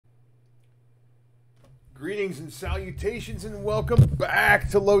Greetings and salutations and welcome back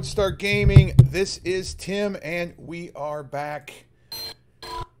to Lodestar Gaming. This is Tim and we are back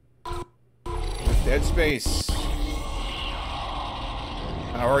with Dead Space.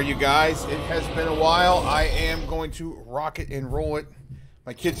 How are you guys? It has been a while. I am going to rock it and roll it.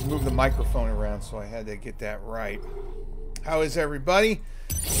 My kids moved the microphone around, so I had to get that right. How is everybody?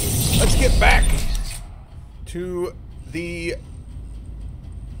 Let's get back to the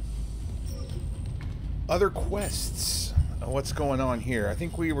other quests. What's going on here? I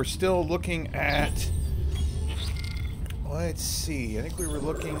think we were still looking at... Let's see. I think we were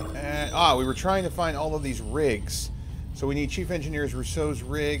looking at... we were trying to find all of these rigs. So we need Chief Engineer's Rousseau's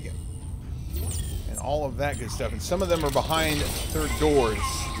rig and all of that good stuff. And some of them are behind third doors.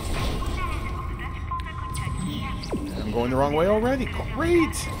 And I'm going the wrong way already.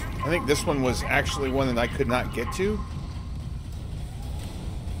 Great! I think this one was actually one that I could not get to.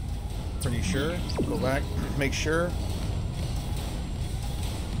 Pretty sure. Go back, make sure.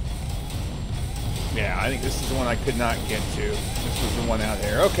 Yeah, I think this is the one I could not get to. This was the one out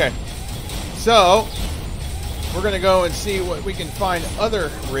there. Okay. So, we're going to go and see what we can find other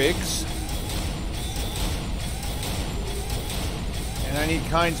rigs. And I need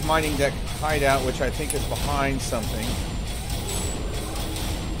Kind's mining deck hideout, which I think is behind something.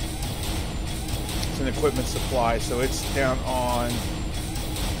 It's an equipment supply, so it's down on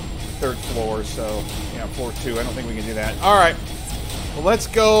third floor, so yeah, floor 2. I don't think we can do that. Alright, well, let's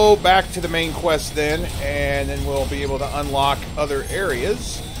go back to the main quest then, and then we'll be able to unlock other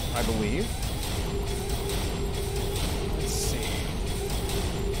areas, I believe. Let's see.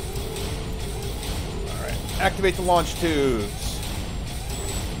 Alright, activate the launch tubes.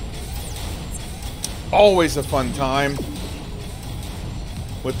 Always a fun time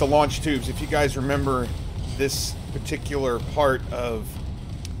with the launch tubes. If you guys remember this particular part of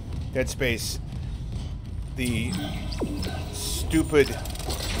Dead Space, the stupid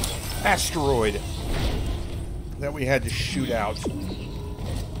asteroid that we had to shoot out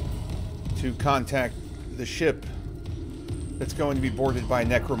to contact the ship that's going to be boarded by a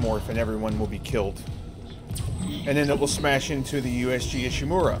necromorph and everyone will be killed. And then it will smash into the USG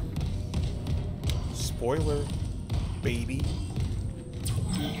Ishimura. Spoiler, baby.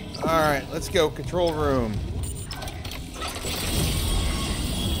 Alright, let's go. Control room.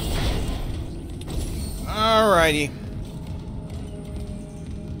 Alrighty.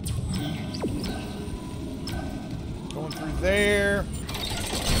 Going through there.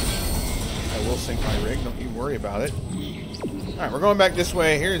 I will sink my rig, don't you worry about it. Alright, we're going back this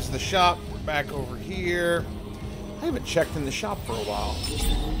way. Here's the shop. We're back over here. I haven't checked in the shop for a while.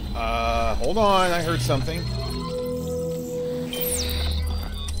 Hold on, I heard something.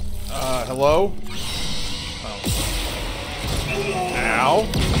 Hello? Oh. Ow.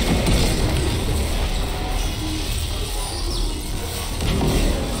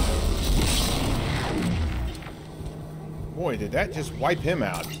 Boy, did that just wipe him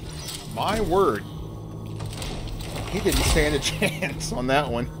out. My word. He didn't stand a chance on that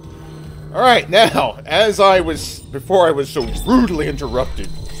one. Alright, now, before I was so rudely interrupted.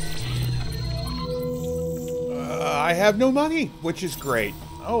 I have no money, which is great.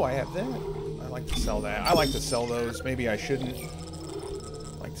 Oh, I have that. I like to sell that. I like to sell those. Maybe I shouldn't.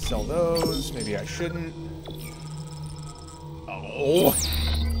 I like to sell those. Maybe I shouldn't. Oh,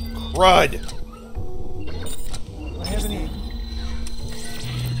 crud. Do I have any? I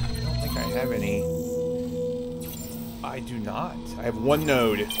don't think I have any. I do not. I have one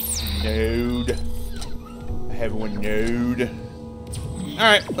node. Node. I have one node.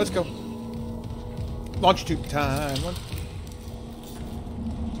 Alright, let's go. Launch tube time.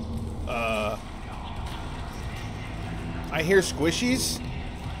 I hear squishies.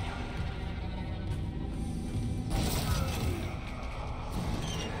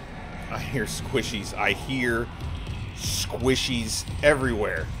 I hear squishies. I hear squishies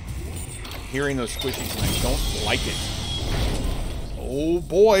everywhere. Hearing those squishies and I don't like it. Oh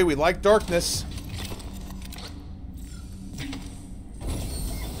boy, we like darkness.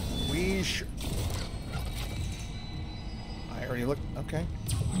 I already looked. Okay.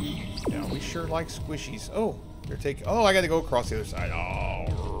 Yeah, we sure like squishies. Oh, they're taking. Oh, I got to go across the other side.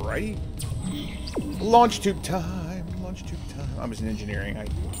 Alrighty. Launch tube time. Launch tube time. I was in engineering. I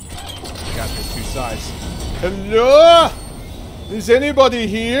got the two sides. Hello? Is anybody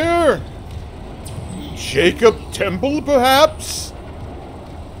here? Jacob Temple, perhaps?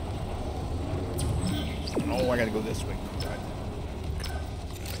 Oh, I gotta go this way.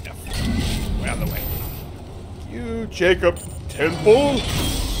 Way out of the way. You, Jacob Temple?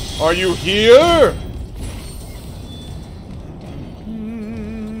 Are you here?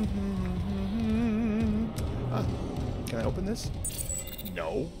 I open this?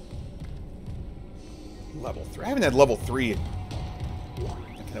 No. Level 3. I haven't had level 3. I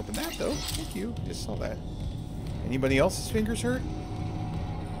can open that, though. Thank you. Just saw that. Anybody else's fingers hurt?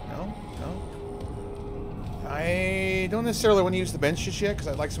 No? No? I don't necessarily want to use the bench just yet, because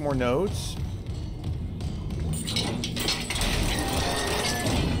I'd like some more nodes.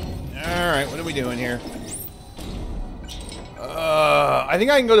 Alright, what are we doing here? I think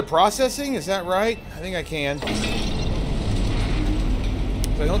I can go to processing, is that right? I think I can.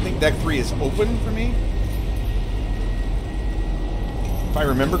 So I don't think deck 3 is open for me. If I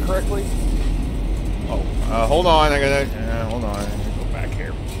remember correctly. Oh, hold on, I gotta, hold on, I gotta go back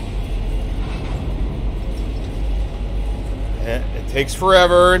here. It takes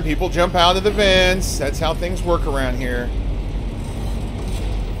forever, and people jump out of the vents. That's how things work around here.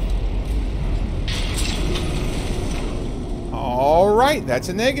 Alright, that's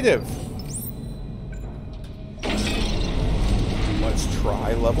a negative. Let's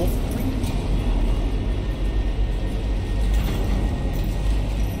try level 3.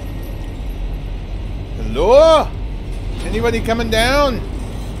 Hello? Anybody coming down?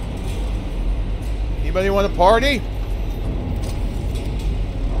 Anybody want to party?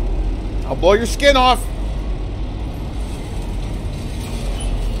 I'll blow your skin off.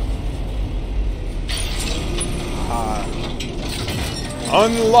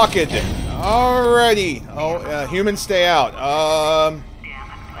 Unlock it. Alrighty. Oh, humans stay out. I'm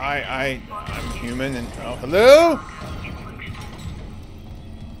human and oh, hello?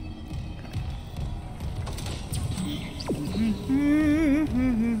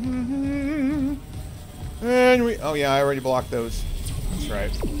 And we, oh yeah, I already blocked those. That's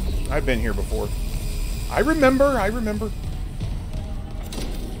right. I've been here before. I remember. Gotta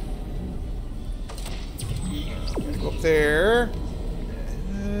go up there.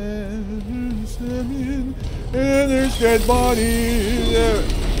 And there's dead bodies.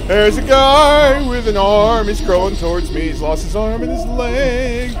 There's a guy with an arm. He's crawling towards me. He's lost his arm and his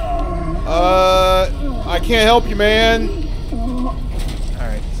leg. I can't help you, man.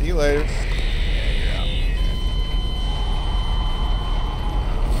 Alright, see you later.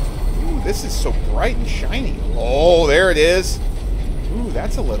 Ooh, this is so bright and shiny. Oh, there it is. Ooh,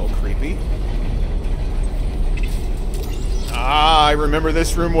 that's a little creepy. Ah, I remember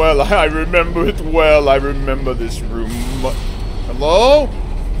this room well. I remember it well. I remember this room. Hello?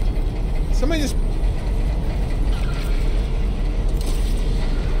 Somebody just...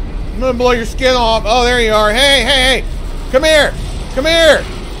 I'm gonna blow your skin off. Oh, there you are. Hey, hey, hey. Come here. Come here.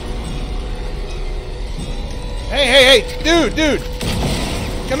 Hey, hey, hey. Dude.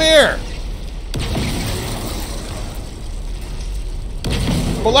 Come here.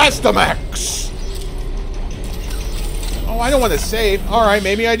 Blastamax. Oh, I don't want to save. Alright,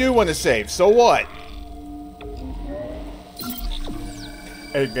 maybe I do want to save. So what?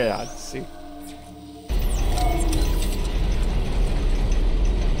 Hey, God, see?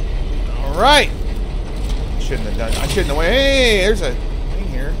 Alright! Shouldn't have done. I shouldn't have. Hey, there's a thing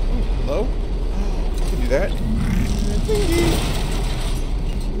here. Ooh, hello? I can do that.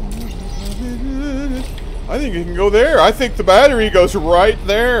 I think you can go there. I think the battery goes right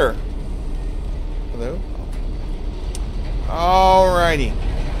there. Hello? Alrighty.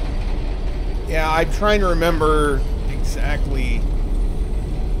 Yeah, I'm trying to remember exactly.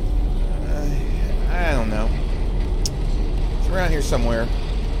 I don't know. It's around here somewhere.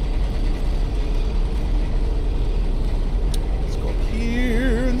 Let's go up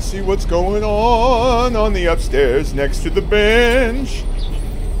here and see what's going on the upstairs next to the bench.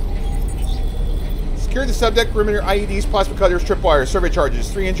 Secure the subdeck perimeter, IEDs, plasma cutters, tripwires, survey charges.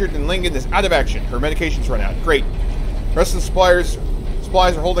 3 injured and Lincoln is out of action. Her medication's run out. Great. Rest of the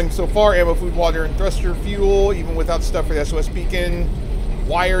supplies are holding so far. Ammo, food, water, and thruster fuel, even without stuff for the SOS beacon.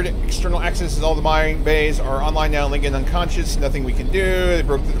 Wired external access to all the mining bays are online now. Lincoln unconscious. Nothing we can do. They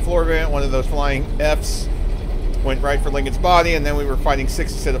broke through the floor vent. One of those flying Fs went right for Lincoln's body, and then we were fighting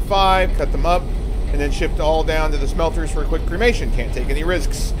 6 instead of 5. Cut them up, and then shipped all down to the smelters for a quick cremation. Can't take any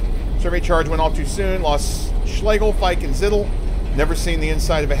risks. Survey charge went off too soon. Lost Schlegel, Fike, and Zittel. Never seen the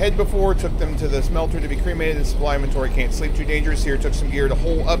inside of a head before. Took them to the smelter to be cremated and supply inventory. Can't sleep, too dangerous here. Took some gear to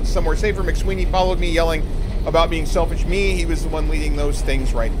hole up somewhere safer. McSweeney followed me, yelling about being selfish. Me, he was the one leading those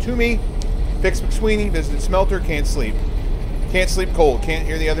things right to me. Fix McSweeney, visited smelter. Can't sleep. Can't sleep cold. Can't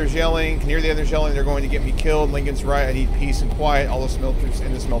hear the others yelling. Can hear the others yelling. They're going to get me killed. Lincoln's right. I need peace and quiet. All the smelters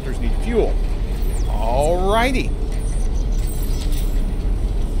and the smelters need fuel. Alrighty.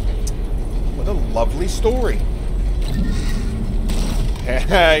 What a lovely story. You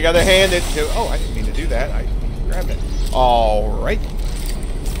gotta hand it to... Oh, I didn't mean to do that. I grabbed it. Alright.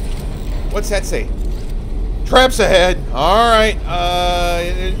 What's that say? Traps ahead. Alright.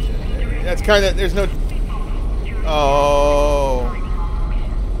 That's kind of... There's no... Oh.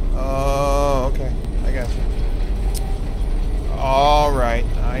 Oh, okay. I got you. Alright.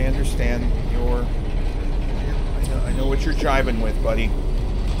 I understand your... I know what you're jibing with, buddy.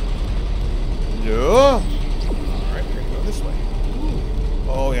 No. Alright, we're gonna go this way.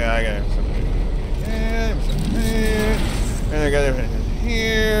 Oh, yeah, I got something. Yeah, something there. And I got everything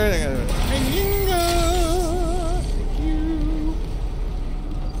here. And I got everything. Thank you.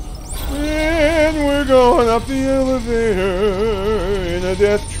 And we're going up the elevator in a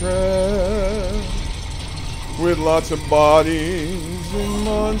death trap with lots of bodies and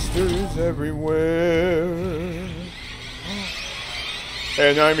monsters everywhere.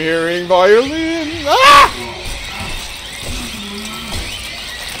 And I'm hearing violin. Ah!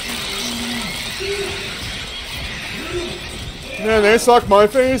 And they suck my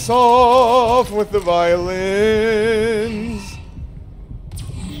face off with the violins.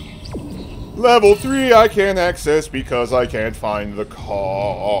 Level 3 I can't access because I can't find the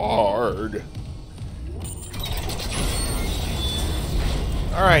card.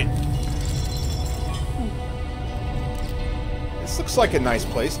 Alright. This looks like a nice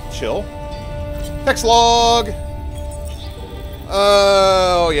place to chill. Text log!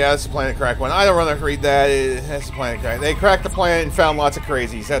 Oh, yeah, that's the Planet Crack one. I don't want to read that. That's the Planet Crack. They cracked the planet and found lots of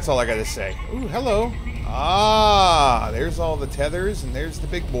crazies. That's all I got to say. Ooh, hello. Ah, there's all the tethers, and there's the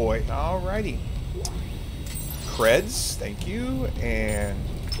big boy. Alrighty. Creds, thank you, and...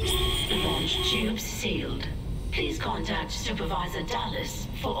 Launch tubes sealed. Please contact Supervisor Dallas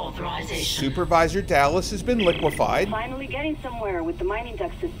for authorization. Supervisor Dallas has been liquefied. Finally getting somewhere with the mining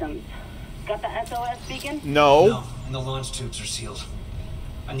duct systems. Got the SOS beacon? No, and the launch tubes are sealed.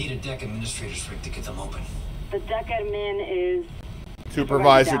 I need a deck administrator's rig to get them open. The deck admin is...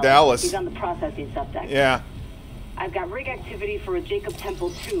 Supervisor Dallas. He's on the processing subdeck. Yeah. I've got rig activity for a Jacob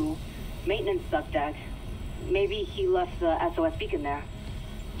Temple 2 maintenance subdeck. Maybe he left the SOS beacon there.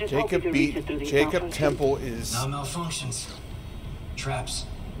 Just Jacob Temple is... No malfunctions. Traps.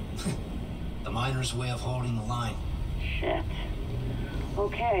 The miner's way of holding the line. Shit.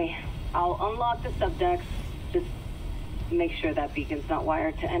 Okay. I'll unlock the subdecks. Just make sure that beacon's not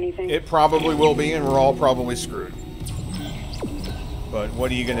wired to anything. It probably will be, and we're all probably screwed. But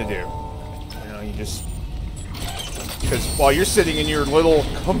what are you gonna do? You know, you just... Because while you're sitting in your little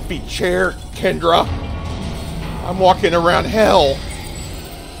comfy chair, Kendra, I'm walking around hell.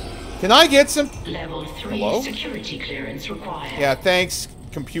 Can I get some... Level 3 Hello? security clearance required. Yeah, thanks,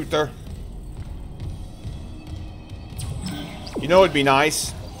 computer. You know it'd be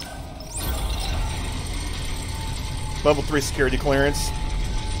nice? Level 3 security clearance.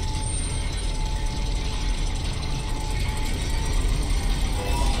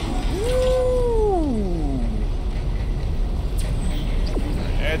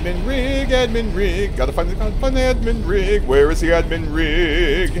 Admin rig. Gotta find the admin rig. Where is the admin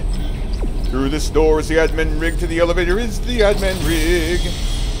rig? Through this door is the admin rig. To the elevator is the admin rig.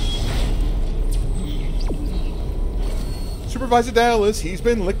 Supervisor Dallas, he's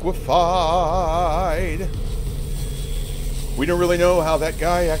been liquefied. We don't really know how that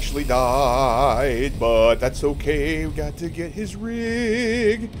guy actually died, but that's okay. We got to get his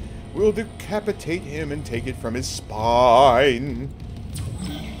rig. We'll decapitate him and take it from his spine.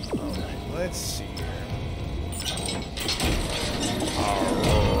 Alright, let's see here.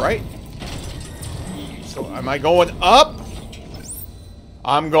 Alright. So, am I going up?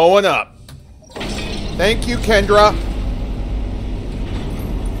 I'm going up. Thank you, Kendra.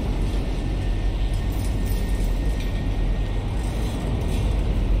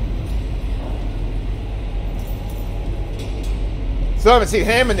 So I haven't seen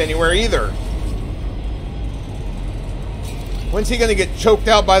Hammond anywhere either. When's he gonna get choked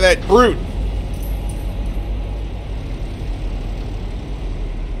out by that brute?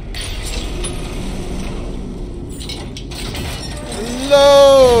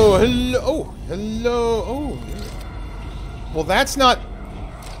 Hello! Hello! Oh! Hello! Oh! Well, that's not...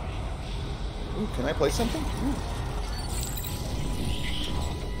 Ooh, can I play something? Ooh.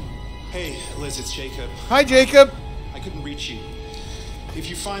 Hey, Liz, it's Jacob. Hi, Jacob! I couldn't reach you. If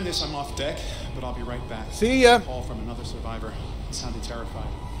you find this, I'm off deck, but I'll be right back. See ya. A call from another survivor. He sounded terrified.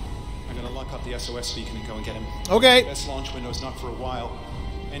 I'm gonna lock up the SOS beacon and go and get him. Okay. Best launch window's not for a while.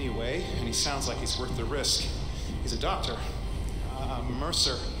 Anyway, and he sounds like he's worth the risk. He's a doctor.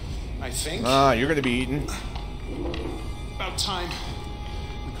 Mercer, I think. Ah, you're gonna be eaten. About time.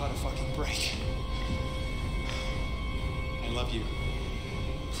 We caught a fucking break. I love you.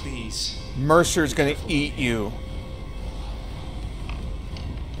 Please. Mercer's gonna eat you.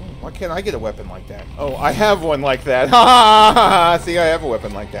 Why can't I get a weapon like that? Oh, I have one like that. Ha ha ha ha! See, I have a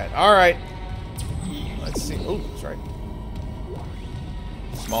weapon like that. Alright. Let's see. Oh, that's right.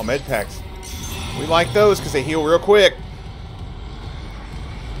 Small med packs. We like those because they heal real quick.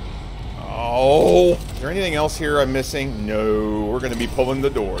 Oh, is there anything else here I'm missing? No, we're going to be pulling the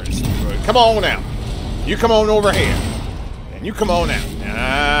doors. Come on out. You come on over here. And you come on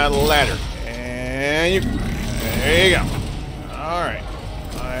out. Ladder. And you... There you go. Alright.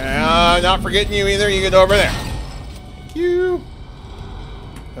 Not forgetting you either. You get over there. Thank you.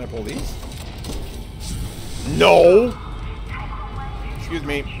 Can I pull these? No. Excuse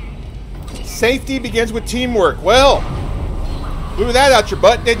me. Safety begins with teamwork. Well, blew that out your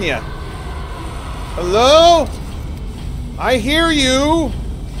butt, didn't you? Hello? I hear you.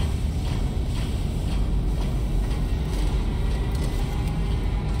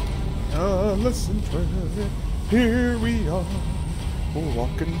 Listen, Trevor, here we are,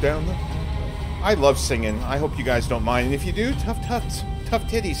 walking down the... I love singing. I hope you guys don't mind. And if you do, tough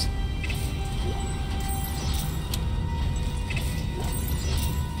titties.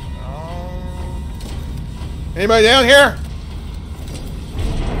 Anybody down here?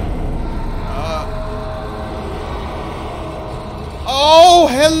 Oh,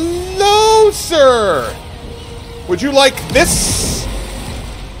 hello, sir. Would you like this?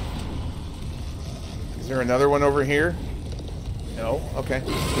 Is there another one over here? No? Okay.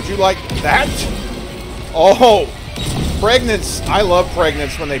 Would you like that? Oh, pregnants. I love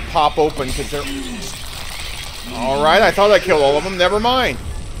pregnants when they pop open because they're... Alright, I thought I killed all of them. Never mind.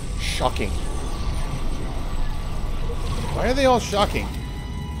 Shocking. Why are they all shocking?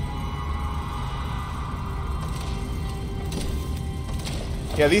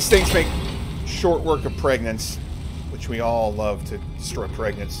 Yeah, these things make short work of pregnants, which we all love to destroy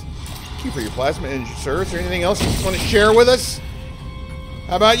pregnants. Thank you for your plasma energy, sir. Is there anything else you want to share with us?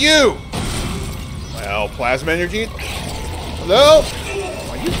 How about you? Well, plasma energy. Hello?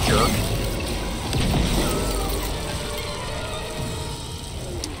 Oh, you jerk.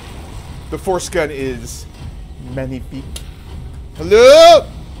 The force gun is magnifique. Hello?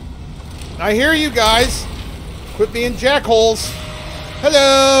 I hear you guys. Quit being jackholes.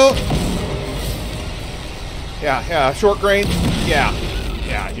 Hello? Yeah, short grain. Yeah,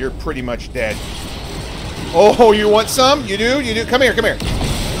 you're pretty much dead. Oh, you want some? You do? You do? Come here.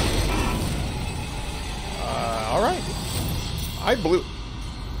 Alright. I blew...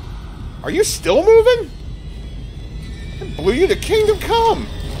 Are you still moving? I blew you to Kingdom Come.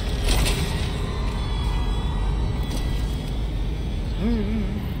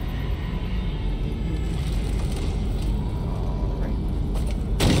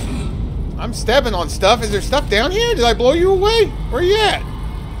 I'm stepping on stuff. Is there stuff down here? Did I blow you away? Where are you at?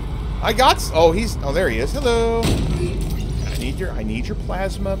 I got... Oh, he's... Oh, there he is. Hello. I need your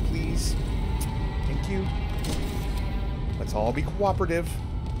plasma, please. Thank you. Let's all be cooperative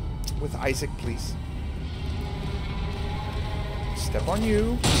with Isaac, please. Step on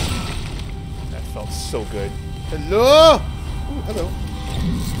you. That felt so good. Hello. Ooh, hello.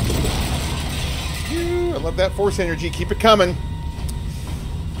 I love that force energy. Keep it coming.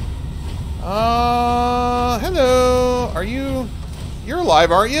 Hello. Are you... You're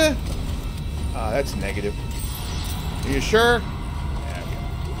alive, aren't you? That's negative. Are you sure? Yeah.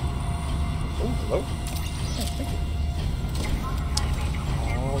 Oh, hello. Oh, thank you.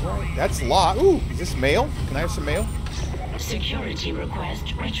 Alright. That's locked. Ooh, is this mail? Can I have some mail? Security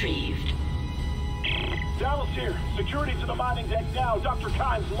request retrieved. Dallas here. Security to the mining deck now. Dr.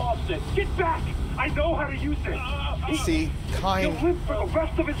 Kimes lost it. Get back! I know how to use it. See, Kime... He'll live for the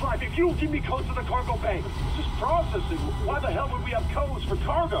rest of his life if you don't give me codes to the cargo bay. Just processing. Why the hell would we have codes for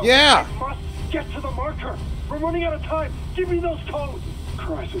cargo? Yeah. I must get to the marker. We're running out of time. Give me those codes.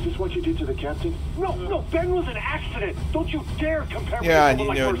 Christ, is this what you did to the captain? No, Ben was an accident. Don't you dare compare me to someone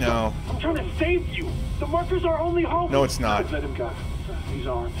like Mercer. No. I'm trying to save you. The marker's our only hope. No, it's not. Let him go. He's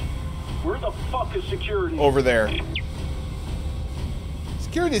armed. Where the fuck is security? Over there.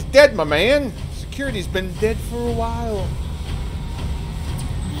 Security's dead, my man. Security's been dead for a while.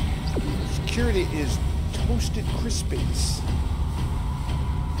 Security is toasted crispies.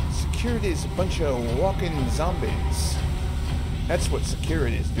 Security is a bunch of walking zombies. That's what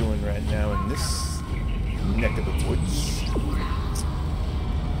security is doing right now in this neck of the woods.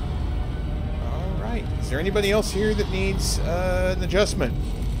 Alright. Is there anybody else here that needs an adjustment?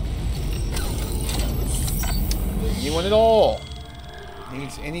 Anyone at all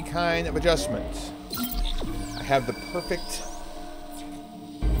needs any kind of adjustment? I have the perfect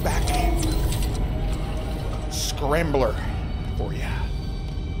back scrambler for you.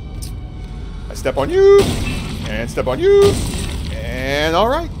 I step on you, and step on you, and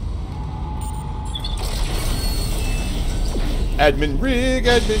alright. Admin rig,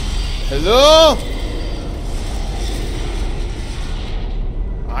 admin. Hello?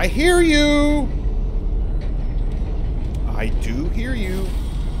 I hear you. I do hear you.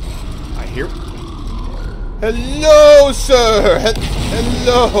 I hear. Hello, sir.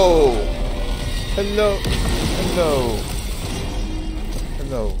 Hello. Hello. Hello.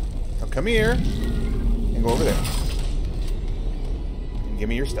 Hello. Now come here and go over there. And give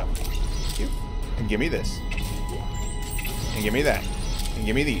me your stuff. Thank you. And give me this. And give me that. And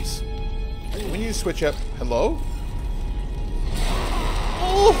give me these. We need to switch up. Hello?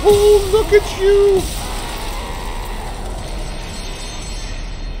 Oh, look at you!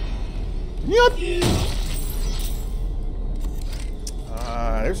 Yep.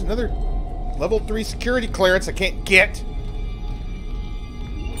 There's another level 3 security clearance I can't get.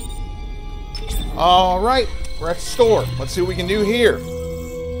 Alright, we're at the store. Let's see what we can do here.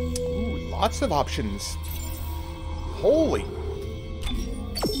 Ooh, lots of options. Holy.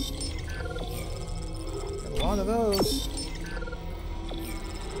 Got a lot of those.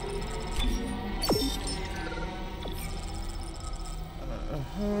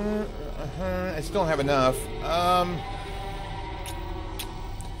 I still don't have enough.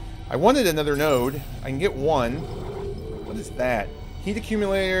 I wanted another node. I can get one. What is that? Heat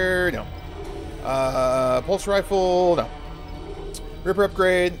accumulator? No. Pulse rifle? No. Ripper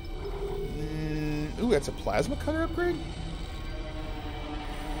upgrade? Ooh, that's a plasma cutter upgrade?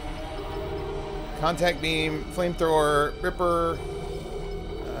 Contact beam, flamethrower, Ripper.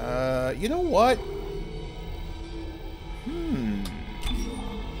 You know what?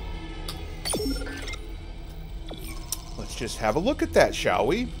 Let's just have a look at that, shall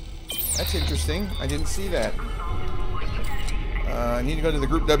we? That's interesting. I didn't see that. I need to go to the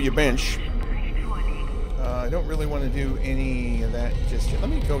Group W bench. I don't really want to do any of that just yet. Let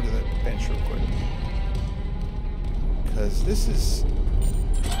me go to the bench real quick. Because this is...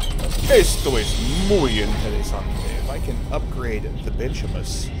 Esto es muy interesante. If I can upgrade the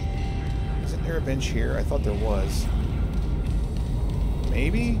benchamus. Isn't there a bench here? I thought there was.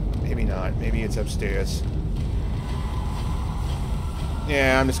 Maybe? Maybe not. Maybe it's upstairs.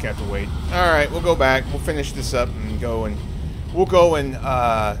 Yeah, I'm just gonna have to wait. Alright, we'll go back. We'll finish this up and go and... We'll go and,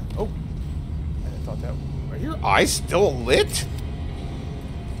 oh. I thought that... Are your eyes still lit?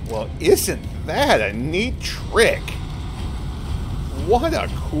 Well, isn't that a neat trick? What a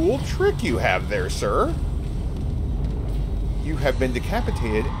cool trick you have there, sir. You have been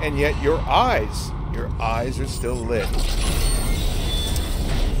decapitated, and yet your eyes are still lit.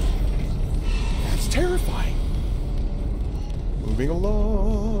 That's terrifying. Moving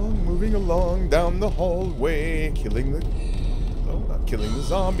along down the hallway, killing the... Oh, not killing the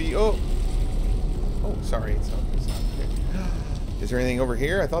zombie. Oh, sorry. It's not okay. Is there anything over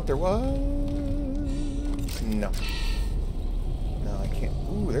here? I thought there was... No. No, I can't...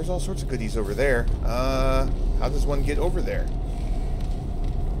 Ooh, there's all sorts of goodies over there. How does one get over there?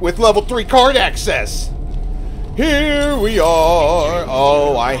 With level 3 card access! Here we are!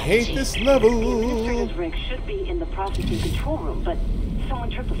 Oh, I hate this level! Mr. rig should be in the processing control room, but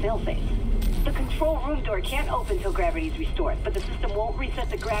someone tripped the failsafe. The control room door can't open till gravity is restored, but the system won't reset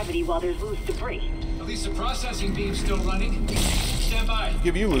the gravity while there's loose debris. At least the processing beam's still running. Stand by.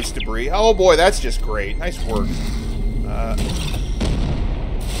 Give you loose debris. Oh boy, that's just great. Nice work.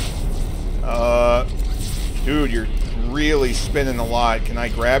 Dude, you're really spinning a lot. Can I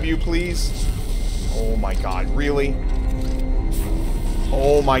grab you, please? Oh my god, really?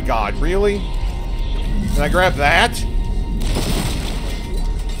 Oh my god, really? Can I grab that?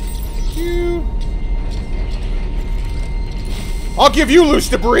 Thank you. I'll give you loose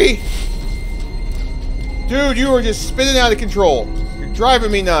debris! Dude, you are just spinning out of control. You're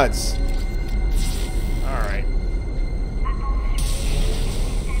driving me nuts. Alright.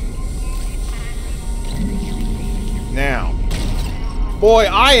 Now, boy,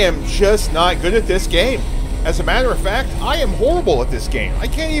 I am just not good at this game. As a matter of fact, I am horrible at this game. I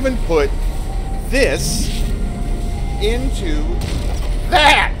can't even put this into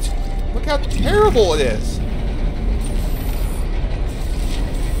that. Look how terrible it is.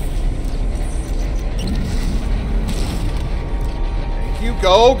 Thank you.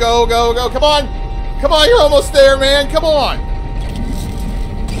 Go, go, go, go. Come on. Come on, you're almost there, man. Come on.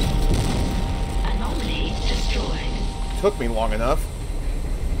 Took me long enough.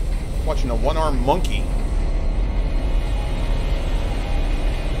 Watching a one-armed monkey.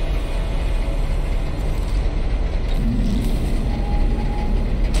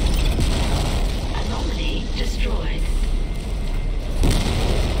 Anomaly destroyed.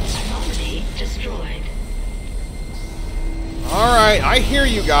 Anomaly destroyed. Alright, I hear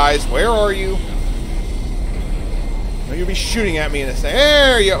you guys. Where are you? No, you'll be shooting at me in a second.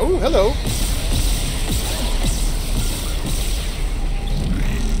 There you go. Ooh, hello.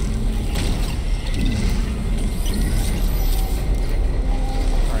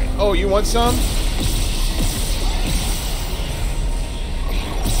 Alright. Oh, you want some?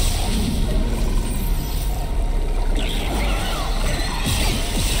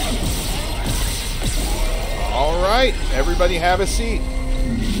 Alright. Everybody have a seat.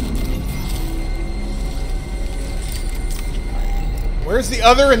 Where's the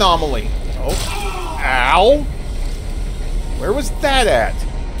other anomaly? Oh. Ow. Where was that at?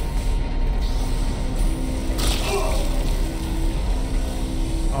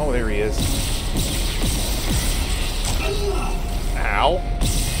 Oh, there he is. Ow.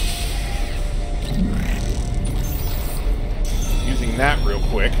 Using that real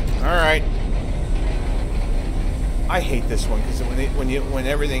quick. Alright. I hate this one because when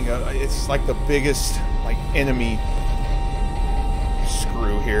everything goes, it's like the biggest like enemy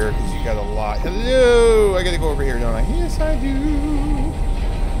screw here because you got a lot. Hello, I gotta go over here, don't I? Yes, I do.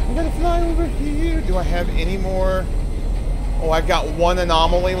 I gotta fly over here. Do I have any more? Oh, I've got one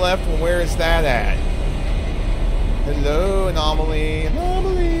anomaly left. Well, where is that at? Hello, anomaly.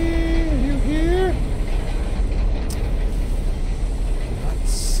 Anomaly, are you here? Not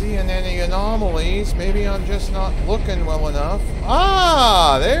seeing any anomalies. Maybe I'm just not looking well enough.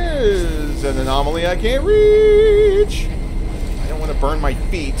 Ah, there's an anomaly I can't reach. I don't want to burn my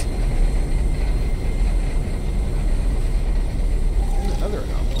feet. There's another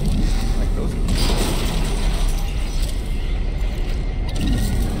anomaly. I like those.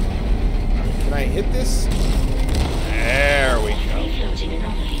 Can I hit this? There we go. Floating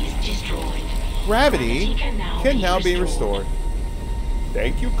anomalies destroyed. Gravity can now be restored.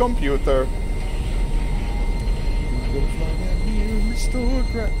 Thank you, computer. Restore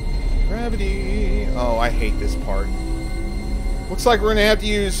gravity. Oh, I hate this part. Looks like we're going to have to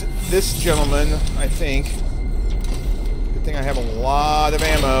use this gentleman, I think. Good thing I have a lot of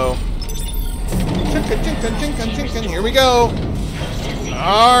ammo. Here we go.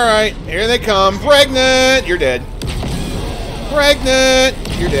 Alright, here they come. Pregnant! You're dead. Pregnant!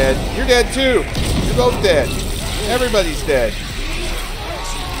 You're dead. You're dead too. You're both dead. Everybody's dead.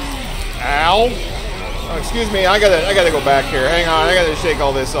 Ow. Oh, excuse me, I gotta go back here. Hang on, I gotta shake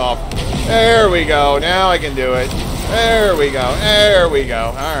all this off. There we go. Now I can do it. There we go. There we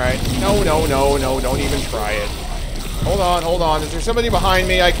go. Alright. No, no, no, no. Don't even try it. Hold on, hold on. Is there somebody behind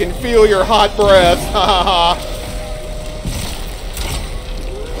me? I can feel your hot breath. Ha ha ha.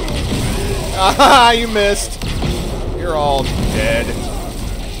 Ah, you missed. You're all dead.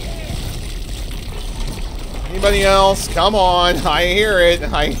 Anybody else? Come on. I hear it.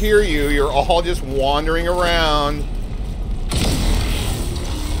 I hear you. You're all just wandering around.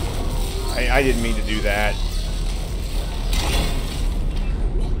 I didn't mean to do that.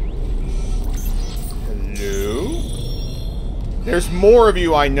 Hello? There's more of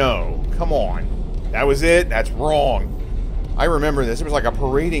you I know. Come on. That was it? That's wrong. I remember this. It was like a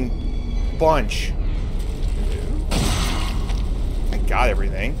parading bunch. I got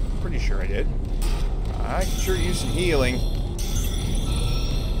everything. Pretty sure I did. I can sure use some healing.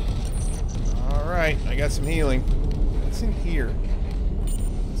 Alright, I got some healing. What's in here?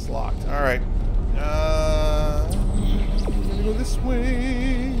 It's locked. Alright. I'm gonna go this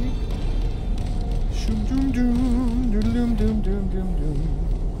way. Shoom doom doom. Doom doom doom doom doom.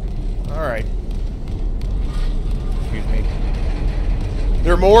 Alright. Excuse me.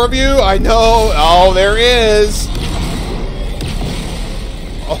 There are more of you? I know. Oh, there is.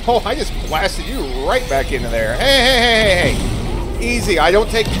 Oh, I just blasted you right back into there. Hey, hey, hey, hey, hey. Easy. I don't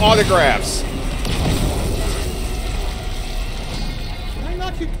take autographs. Can I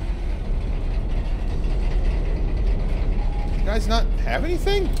knock you? You guys not have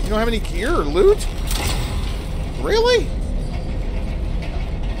anything? You don't have any gear or loot? Really?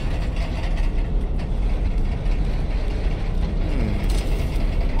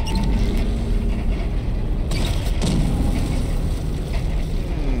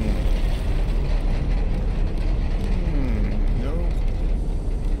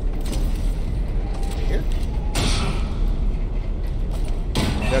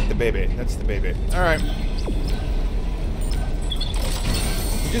 Baby. That's the baby. Alright.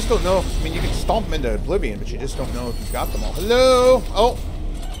 You just don't know. I mean, you can stomp them into oblivion, but you just don't know if you've got them all. Hello? Oh.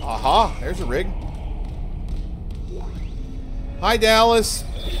 Aha. There's a rig. Hi, Dallas.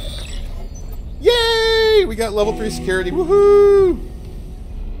 Yay! We got level 3 security. Woohoo!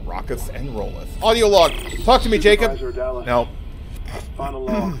 Rocketh and rolleth. Audio log. Talk to me, Jacob. No. Final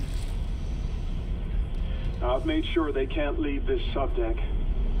log. I've made sure they can't leave this subdeck.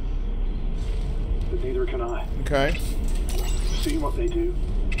 but neither can I. Okay. Seeing what they do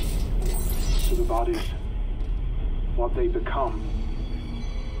to the bodies, what they become.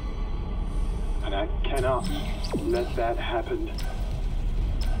 And I cannot let that happen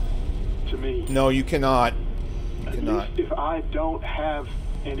to me. No, you cannot. You At cannot. least if I don't have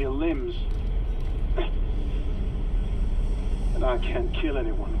any limbs, and I can't kill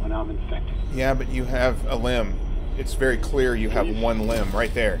anyone when I'm infected. Yeah, but you have a limb. It's very clear you have one limb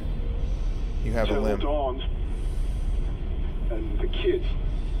right there. You have a Tell limb. Dawn and the kids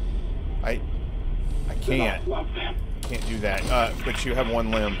I that can't. I love them. Can't do that. But you have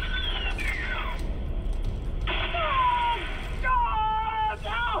one limb.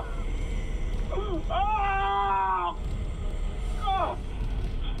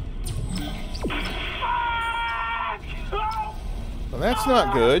 Well, that's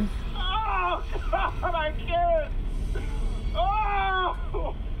not good. Oh, God, I can't.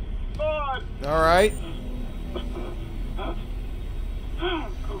 Oh, God. All right.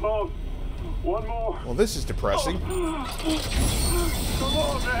 Come on. One more. Well, this is depressing. Come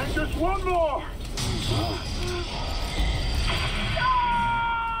on, man. Just one more.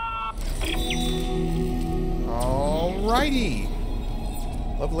 All righty.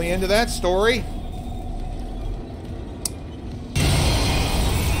 Lovely end to that story.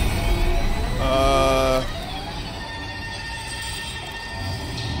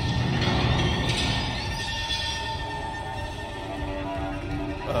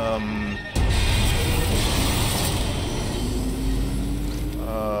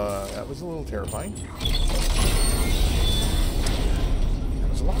 That was a little terrifying. That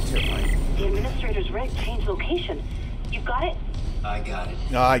was a lot terrifying. The administrator's rig changed location. You got it? I got it.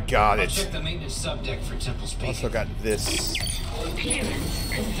 I got I'll it. check the maintenance subdeck for Temple's Peak. Also got this. Clearance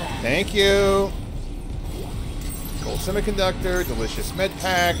confirmed. Thank you. Gold semiconductor, delicious med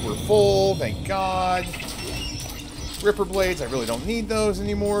pack. We're full, thank God. Ripper blades, I really don't need those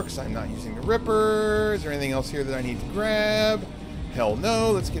anymore because I'm not using the Ripper. Is there anything else here that I need to grab? Hell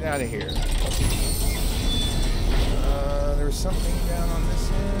no, let's get out of here. There's something down on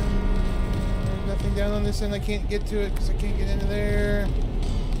this end. There's nothing down on this end. I can't get to it because I can't get into there.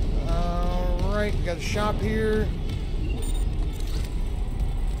 Alright, we got a shop here.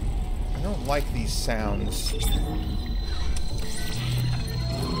 I don't like these sounds.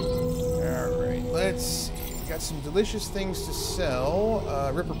 Alright, let's... Got some delicious things to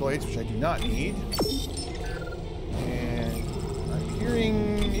sell. Ripper blades, which I do not need. And I'm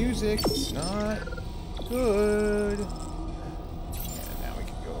hearing music. It's not good. And now we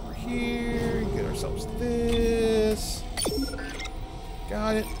can go over here and get ourselves this.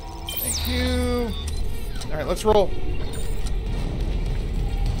 Got it. Thank you. Alright, let's roll.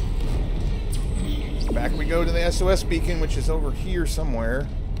 Back we go to the SOS beacon, which is over here somewhere.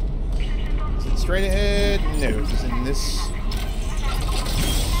 Is it straight ahead? No, it's in this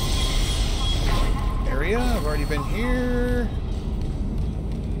area. I've already been here.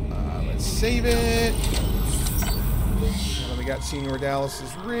 Let's save it. Now we got Senior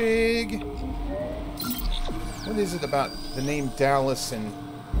Dallas's rig. What is it about the name Dallas and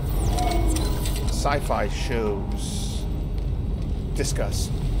sci-fi shows? Discuss.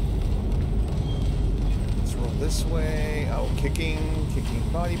 Let's roll this way. Oh, kicking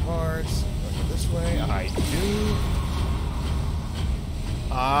body parts. This way. I do.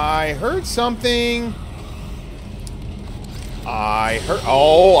 I heard something. I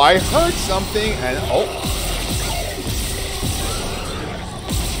heard something and oh.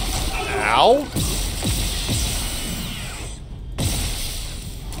 Ow.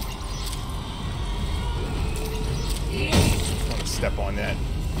 I want to step on that.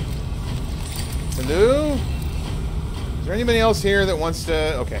 Hello? Is there anybody else here that wants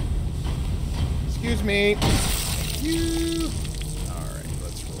to... Okay. Excuse me. Thank you. Alright,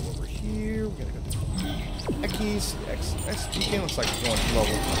 let's roll over here. We're gonna go to Ekis. XS beacon. Looks like we're going to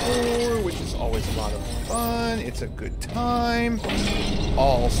level 4, which is always a lot of fun. It's a good time.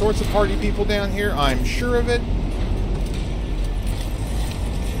 All sorts of party people down here, I'm sure of it.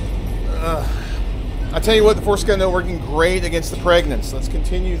 I tell you what, the Force Gun working great against the Pregnants. Let's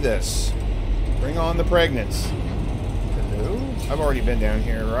continue this. Bring on the Pregnants. Hello? I've already been down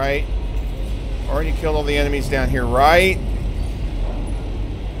here, right? Already killed all the enemies down here, right?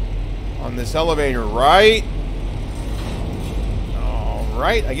 On this elevator, right?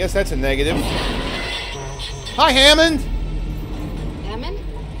 Alright, I guess that's a negative. Hi, Hammond! Hammond?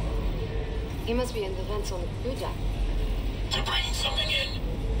 He must be in the vents on the crew deck. They're bringing something in.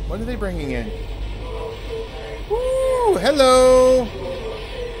 What are they bringing in? Woo! Hello!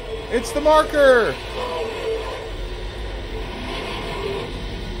 It's the marker!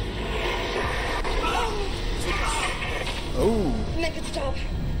 Make it stop.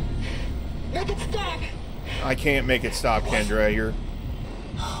 Make it stop. I can't make it stop, Kendra. You're...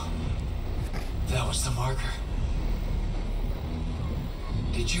 That was the marker.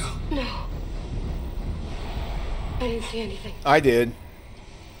 Did you? No. I didn't see anything. I did.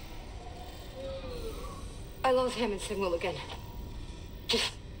 I lost Hammond's signal again.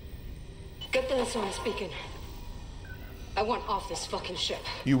 Just get the list on speaking. I want off this fucking ship.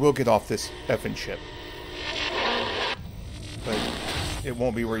 You will get off this effing ship. But it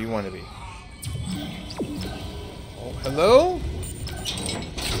won't be where you want to be. Oh, hello?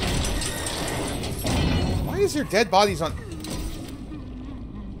 Why is there dead bodies on...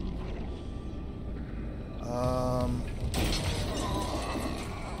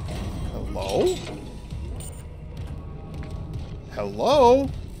 Hello? Hello?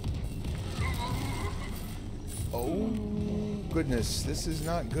 Oh, goodness. This is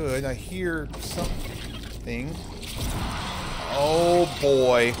not good. I hear something. Oh,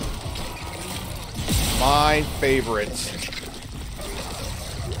 boy. My favorite.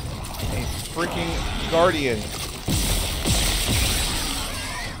 A freaking Guardian.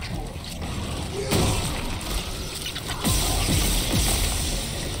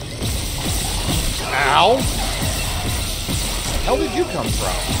 Ow! Where the hell did you come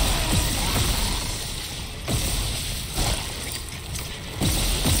from?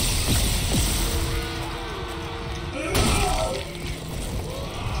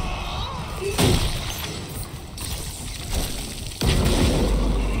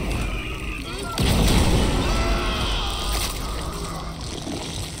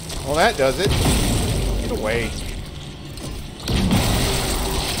 Well, that does it. Get away.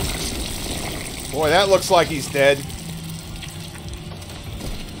 Boy, that looks like he's dead.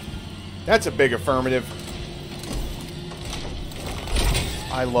 That's a big affirmative.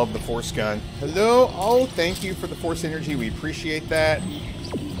 I love the Force gun. Hello? Oh, thank you for the Force energy. We appreciate that.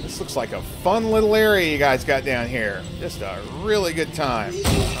 This looks like a fun little area you guys got down here. Just a really good time.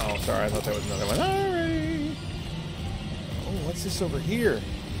 Oh, sorry. I thought that was another one. Alright. Oh, what's this over here?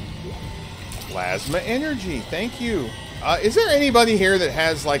 Plasma energy. Thank you. Is there anybody here that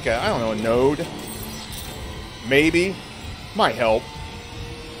has like a, I don't know, a node? Maybe. Might help.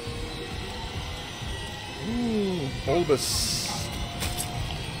 Ooh, bulbous.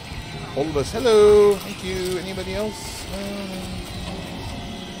 Bulbous. Hello. Thank you. Anybody else?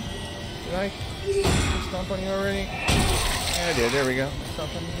 Did I stomp on you already? Yeah, I did. There we go.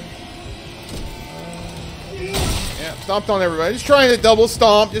 Stomp on you. Yeah, stomped on everybody. Just trying to double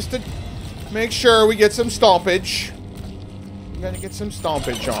stomp just to make sure we get some stompage. We gotta get some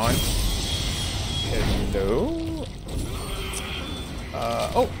stompage on. Hello?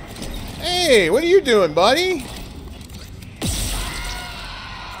 Oh. Hey, what are you doing, buddy?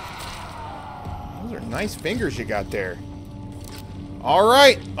 Those are nice fingers you got there.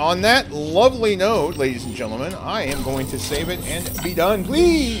 Alright, on that lovely note, ladies and gentlemen, I am going to save it and be done.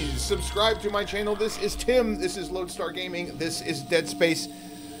 Please subscribe to my channel. This is Tim. This is Lodestar Gaming. This is Dead Space.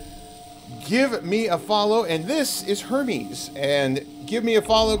 Give me a follow, and this is Hermes. And give me a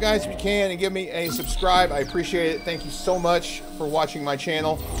follow, guys, if you can, and give me a subscribe. I appreciate it. Thank you so much for watching my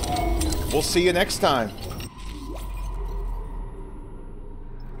channel. We'll see you next time.